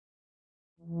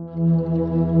Find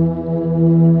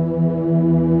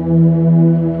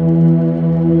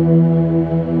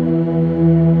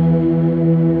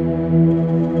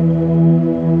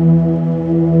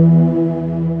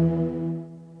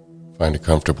a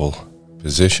comfortable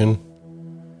position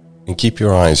and keep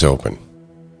your eyes open.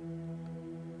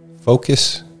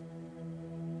 Focus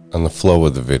on the flow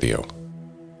of the video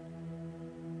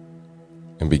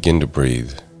and begin to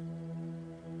breathe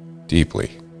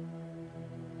deeply.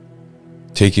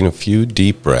 Taking a few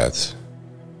deep breaths,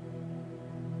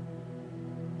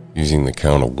 using the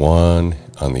count of 1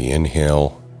 on the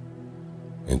inhale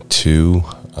and 2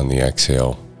 on the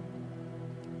exhale.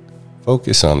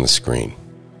 Focus on the screen.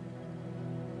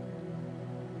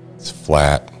 It's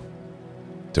flat,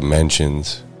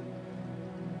 dimensions,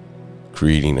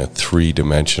 creating a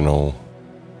 3-dimensional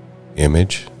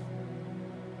image.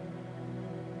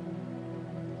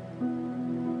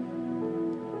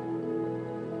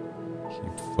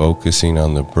 Keep focusing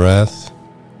on the breath.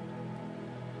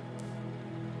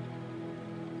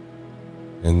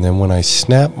 And then when I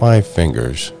snap my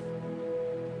fingers,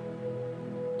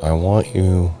 I want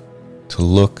you to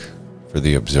look for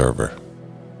the observer.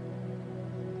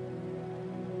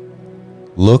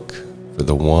 Look for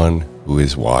the one who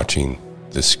is watching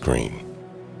the screen.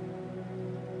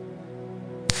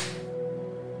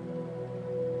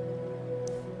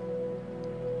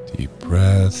 Deep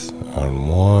breath on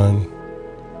 1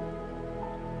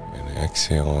 and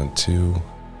exhale on 2.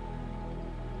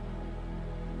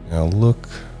 Now look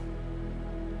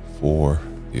for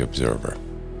the observer.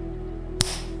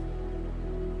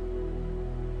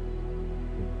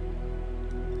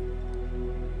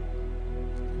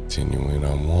 Continuing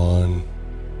on 1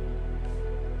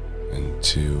 and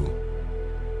 2.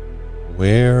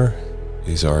 Where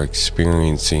is our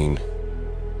experiencing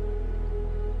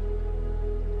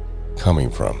coming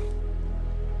from?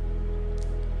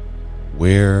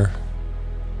 Where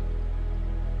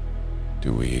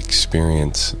do we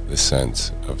experience the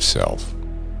sense of self?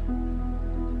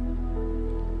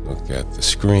 Look at the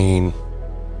screen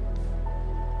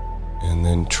and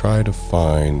then try to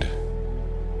find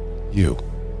you.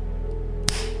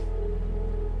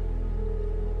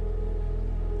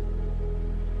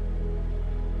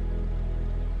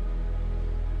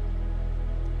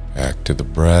 Back to the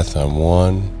breath on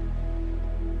 1.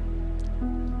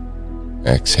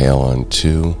 Exhale on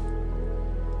 2.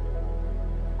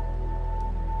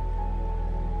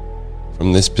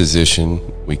 From this position,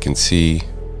 we can see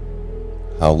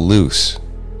how loose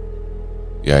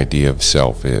the idea of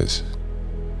self is.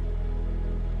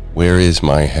 Where is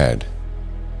my head,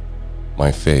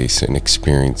 my face, in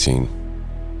experiencing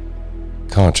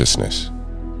consciousness?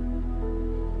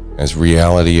 As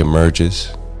reality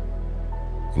emerges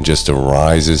and just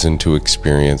arises into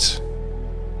experience,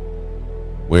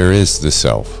 where is the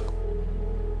self?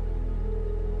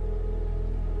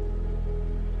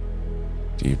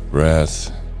 Deep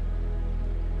breath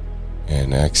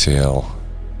and exhale.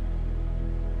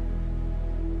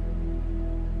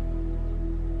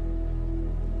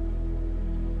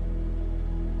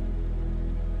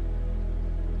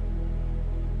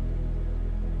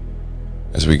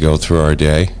 As we go through our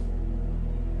day,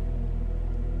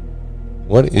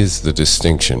 what is the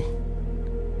distinction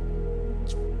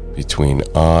between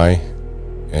I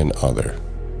and other?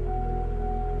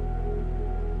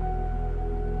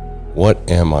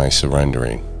 What am I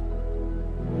surrendering?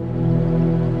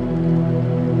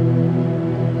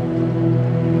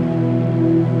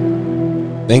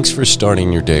 Thanks for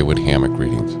starting your day with hammock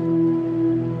readings,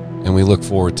 and we look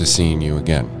forward to seeing you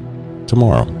again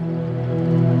tomorrow.